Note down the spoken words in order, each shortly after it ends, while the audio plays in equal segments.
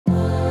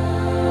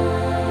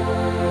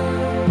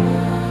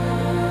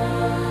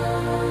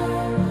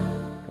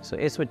So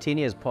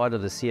Eswatini is part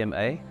of the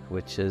CMA,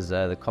 which is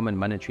the Common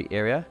Monetary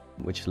Area,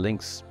 which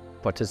links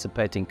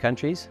participating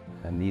countries,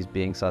 and these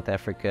being South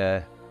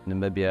Africa,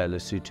 Namibia,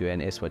 Lesotho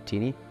and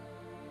Eswatini.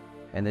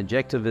 And the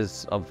objective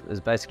is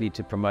basically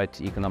to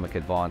promote economic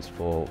advance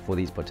for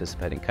these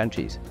participating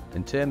countries.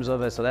 In terms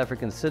of a South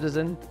African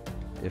citizen,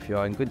 if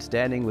you're in good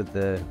standing with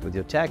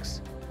your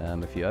tax,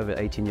 if you're over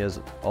 18 years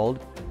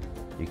old,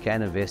 you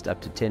can invest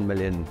up to 10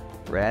 million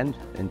Rand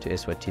into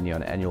Eswatini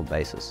on an annual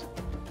basis.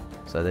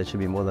 So that should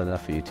be more than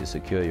enough for you to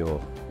secure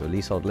your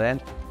leasehold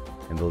land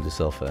and build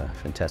yourself a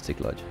fantastic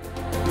lodge.